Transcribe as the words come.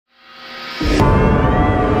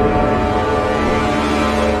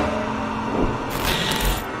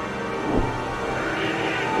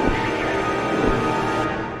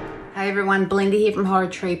everyone, Belinda here from Horror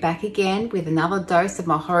Tree, back again with another dose of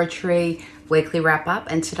my Horror Tree weekly wrap up.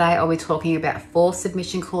 And today I'll be talking about 4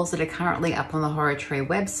 submission calls that are currently up on the Horror Tree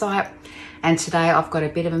website. And today I've got a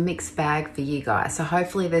bit of a mixed bag for you guys. So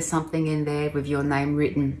hopefully there's something in there with your name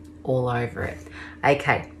written all over it.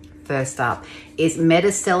 Okay, first up is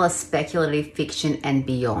Metastellar Speculative Fiction and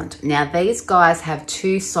Beyond. Now these guys have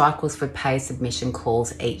 2 cycles for paid submission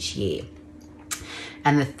calls each year.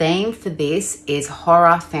 And the theme for this is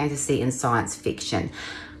horror, fantasy, and science fiction.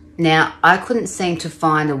 Now, I couldn't seem to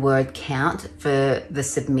find a word count for the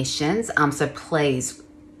submissions, so please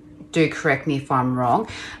do correct me if I'm wrong.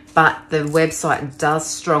 But the website does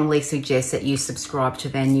strongly suggest that you subscribe to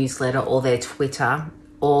their newsletter or their Twitter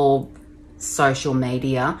or social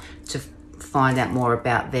media to find out more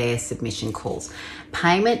about their submission calls.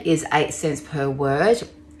 Payment is 8 cents per word.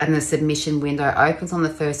 And the submission window opens on the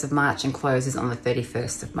 1st of March and closes on the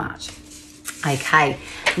 31st of March. Okay,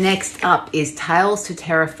 next up is Tales to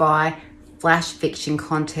Terrify Flash Fiction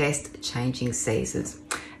Contest Changing Seasons.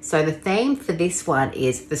 So the theme for this one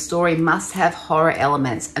is the story must have horror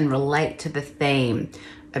elements and relate to the theme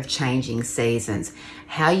of changing seasons.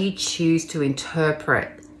 How you choose to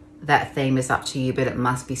interpret that theme is up to you, but it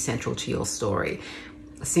must be central to your story.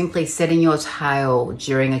 Simply setting your tale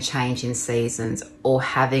during a change in seasons or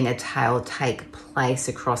having a tale take place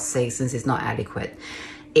across seasons is not adequate.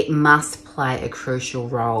 It must play a crucial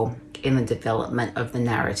role in the development of the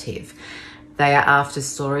narrative. They are after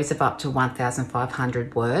stories of up to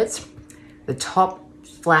 1,500 words. The top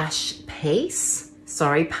flash piece,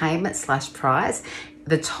 payment/prize.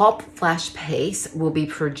 The top flash piece will be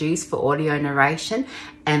produced for audio narration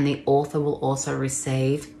and the author will also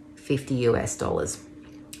receive $50 US.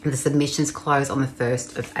 The submissions close on the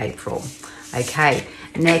 1st of April. Okay,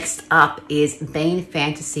 next up is Bean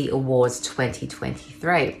Fantasy Awards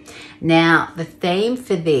 2023. Now, the theme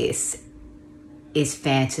for this is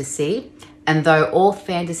fantasy, and though all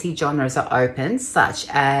fantasy genres are open, such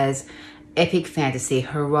as epic fantasy,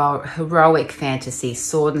 heroic fantasy,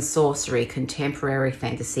 sword and sorcery, contemporary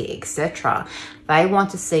fantasy, etc., they want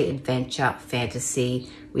to see adventure fantasy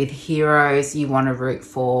with heroes you want to root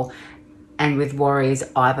for, and with warriors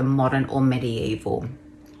either modern or medieval.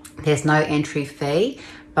 There's no entry fee,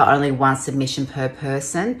 but only 1 submission per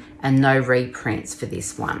person and no reprints for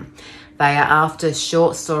this one. They are after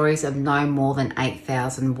short stories of no more than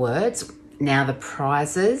 8,000 words. Now the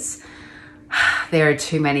prizes, there are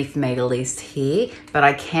too many for me to list here, but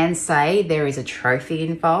I can say there is a trophy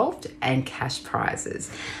involved and cash prizes.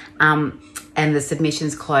 And the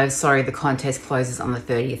submissions the contest closes on the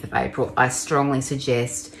 30th of April. I strongly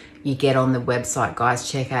suggest you get on the website, guys,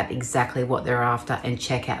 check out exactly what they're after and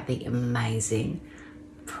check out the amazing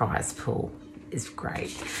prize pool. It's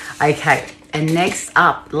great. Okay, and next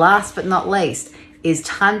up, last but not least, is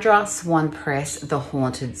Tundra Swan Press, The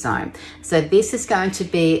Haunted Zone. So this is going to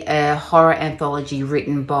be a horror anthology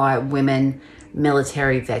written by women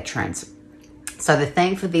military veterans. So the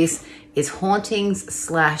theme for this is hauntings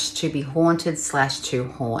 / to be haunted / to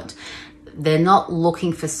haunt. They're not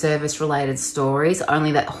looking for service-related stories,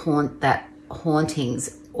 only that hauntings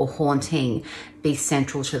or haunting be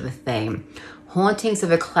central to the theme. Hauntings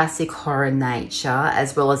of a classic horror nature,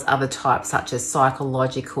 as well as other types such as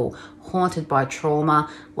psychological, haunted by trauma,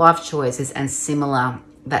 life choices, and similar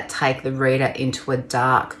that take the reader into a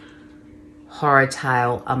dark horror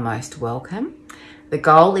tale are most welcome. The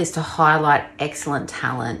goal is to highlight excellent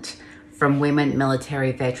talent from women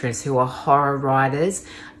military veterans who are horror writers,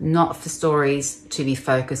 not for stories to be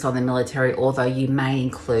focused on the military, although you may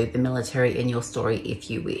include the military in your story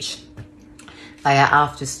if you wish. They are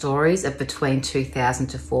after stories of between 2,000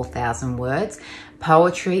 to 4,000 words,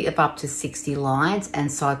 poetry of up to 60 lines,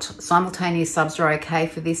 and simultaneous subs are okay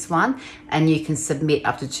for this one, and you can submit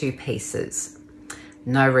up to 2 pieces.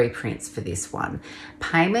 No reprints for this one.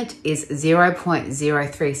 Payment is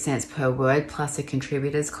 0.03 cents per word plus a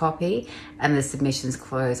contributor's copy, and the submissions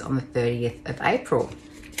close on the 30th of April.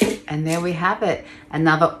 And there we have it.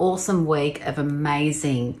 Another awesome week of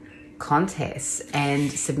amazing contests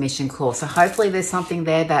and submission calls. So hopefully there's something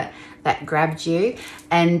there that grabbed you.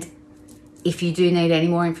 And if you do need any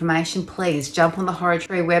more information, please jump on the Horror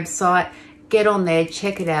Tree website, get on there,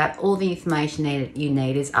 check it out. All the information you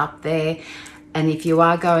need is up there. And if you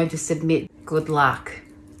are going to submit, good luck.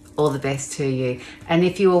 All the best to you. And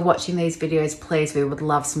if you are watching these videos, please, we would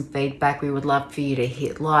love some feedback. We would love for you to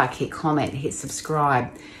hit like, hit comment, hit subscribe.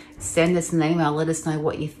 Send us an email. Let us know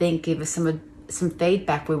what you think. Give us some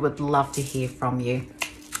feedback. We would love to hear from you.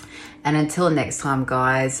 And until next time,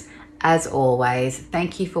 guys, as always,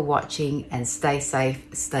 thank you for watching and stay safe,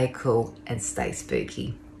 stay cool, and stay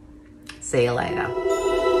spooky. See you later.